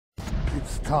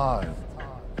It's time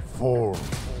for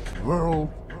World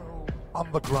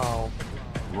Underground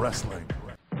Wrestling.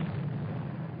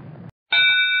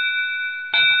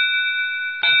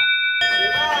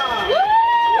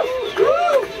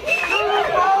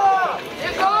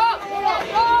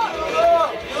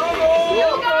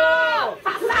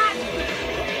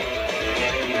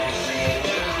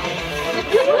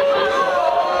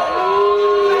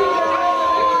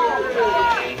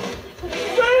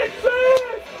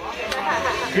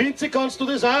 Quincy, kannst du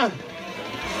das auch?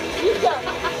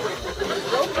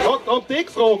 Haben die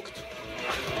gefragt?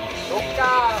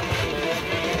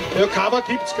 Ja, Cover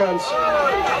gibt's keins.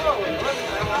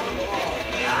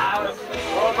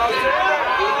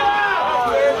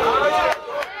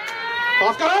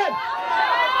 Aufgabe!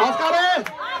 Aufgabe!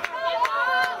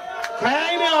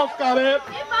 Keine Aufgabe!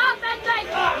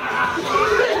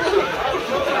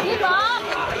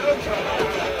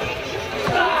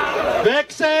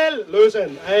 Wechsel!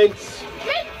 Lösen! 1.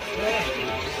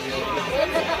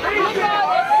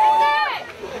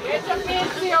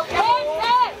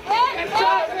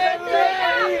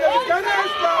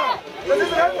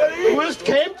 Du musst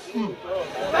kämpfen!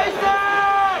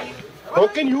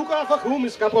 Hock den Juga einfach um,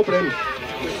 ist kein Problem.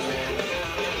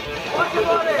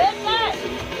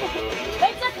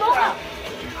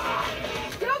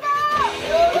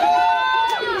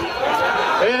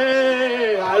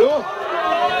 Hey, hallo?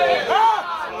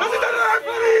 Das ist ein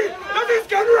Referee! Das ist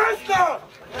kein Wrestler!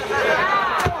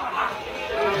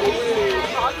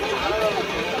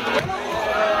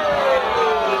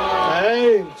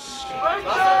 Eins,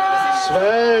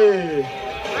 zwei.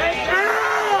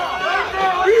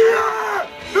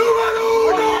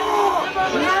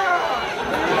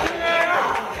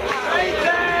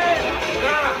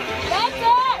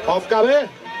 Aufgabe?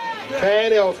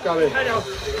 Keine Aufgabe.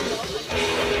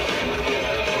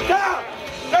 Ja!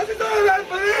 Das ist ein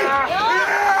Referee!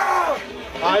 Ja!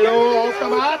 Hallo, auf der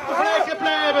Mattenfläche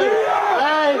bleiben!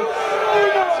 1,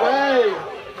 2.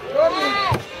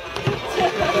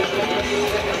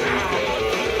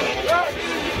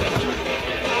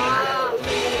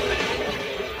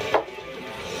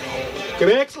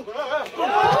 Gewechselt!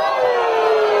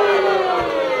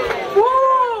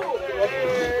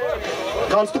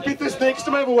 Kannst du bitte das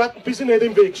nächste Mal warten, bis ich nicht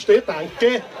im Weg stehe?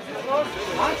 Danke!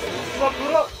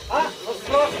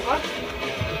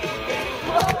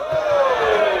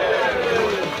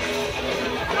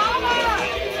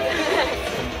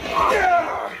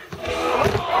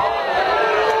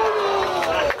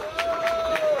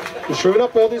 Ein schöner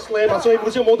Bodyslam, also ich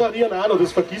muss ja moderieren auch noch,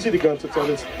 das vergesse ich die ganze Zeit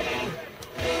jetzt.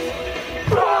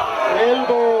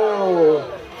 Elbow!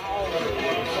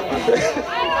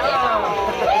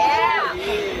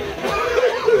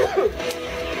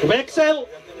 Wechsel!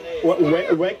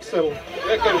 Wechsel!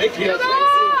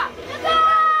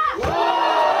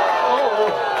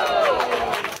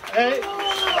 Eins,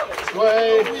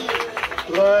 zwei,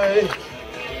 drei.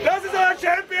 Das ist euer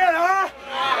Champion, ha?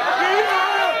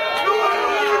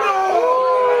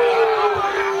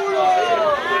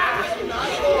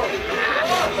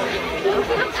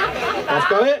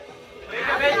 Aufgabe!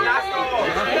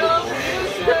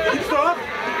 Gibt's doch?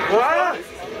 Ja?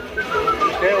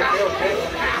 Okay.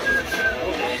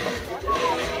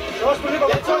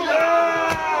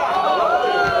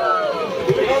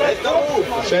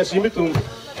 Scheiß ich mit um.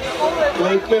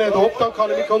 Lenk mich nicht ab, dann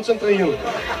kann ich mich konzentrieren.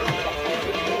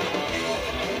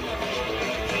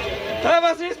 Ja,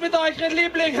 was ist mit euch,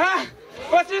 Liebling, ha?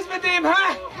 Was ist mit ihm,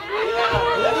 ha?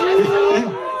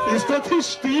 Ist da die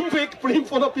Stimme weggeblieben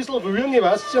von ein bisschen Wühlen? Ich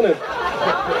weiß es ja nicht.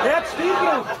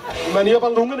 Herzstiegel! Ich meine, ich habe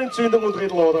eine Lungenentzündung und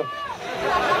Ritteloder.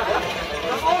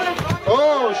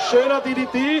 Oh, schöner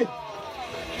DDT.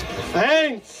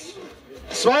 1,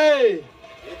 2.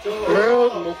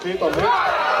 Okay, dann nicht.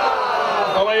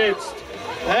 Aber jetzt.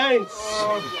 1,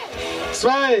 2,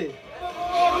 3,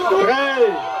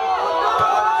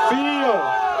 4,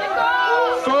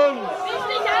 5,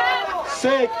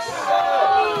 6.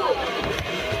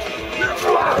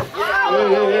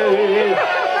 Hey.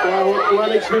 Gar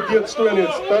nichts mit dir zu tun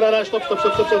jetzt. Nein, stopp. Nein,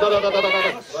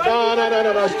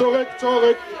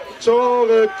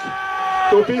 zurück.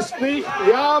 Du bist nicht,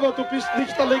 ja, aber du bist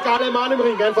nicht der legale Mann im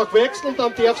Ring. Einfach wechseln,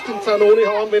 dann darfst du den Zanoni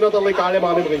hauen, wenn er der legale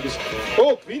Mann im Ring ist.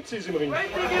 Oh, Quincy ist im Ring.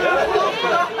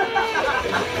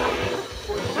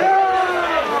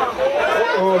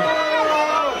 Oh.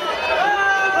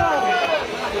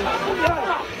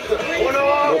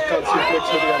 Noch kann es nicht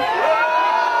wechseln werden.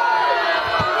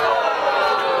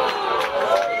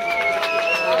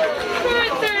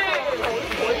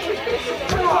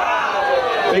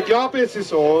 Ich glaube, es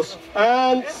ist aus.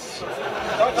 1,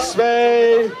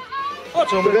 2,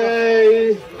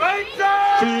 3.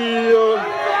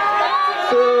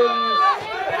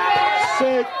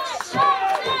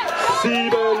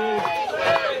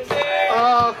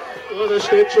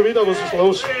 jetzt schon wieder, was ist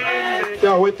los?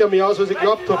 Der holt ja mehr aus, als ich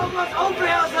geglaubt habe.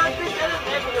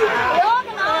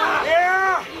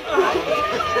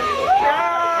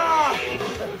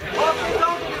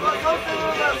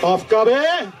 Aufgabe!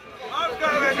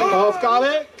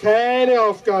 Aufgabe! Keine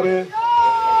Aufgabe!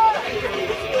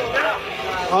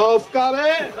 Aufgabe!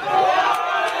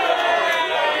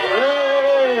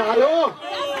 Hey, hallo!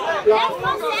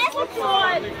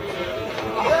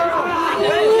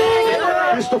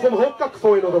 Bist du vom Hocker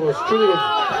gefallen oder was? Entschuldigung.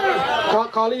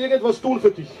 Kann ich irgendwas tun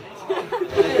für dich?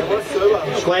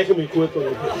 Schleiche mich gut, oder?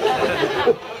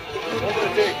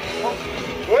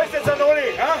 Wo ist der Zanoni?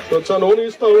 Der Zanoni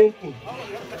ist da unten.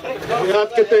 Er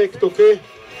hat gedeckt, okay?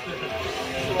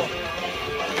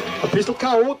 Ein bisschen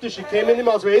chaotisch, ich kenne mich nicht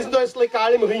mehr aus. Wer ist denn da jetzt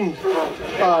legal im Ring?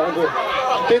 Ah, okay.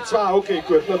 Die zwei, okay,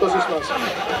 gut, na das ist was.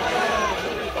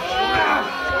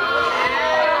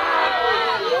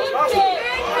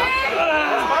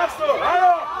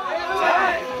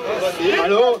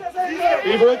 Hallo?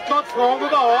 Ich wollte gerade fragen,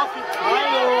 ob er auf.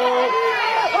 Hallo?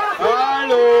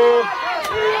 Hallo?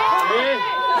 Hey?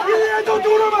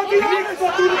 Torturo Martinez!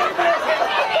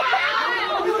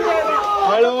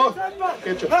 Hallo?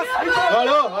 Geht schon.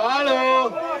 Hallo?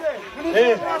 Hallo?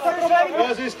 Hey,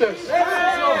 was ist das?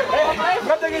 Was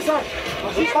hat er gesagt?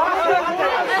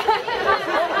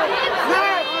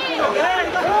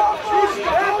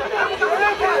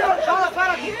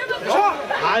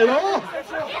 Hallo?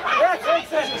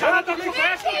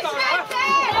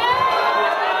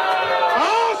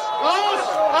 Aus! Aus!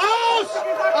 Aus!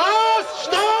 Aus!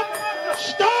 Stopp!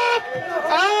 Stopp!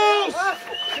 Aus!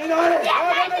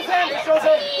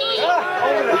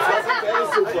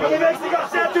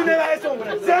 Sehr dünne Leistung,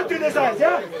 sehr dünnes Eis,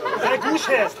 ja? Sei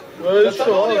Guschhest. Das ist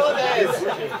schon aus.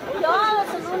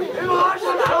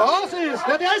 Aus ist!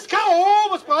 Ja, der ist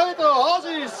K.O. Was brauche ich da? Aus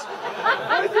ist!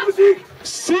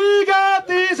 Sieger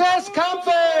dieses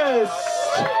Kampfes!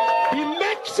 Die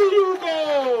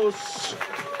Mexi-Jugos!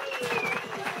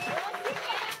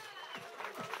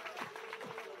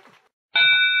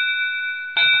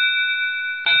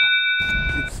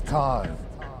 It's time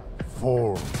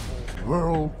for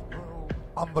World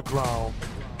Underground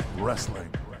Wrestling.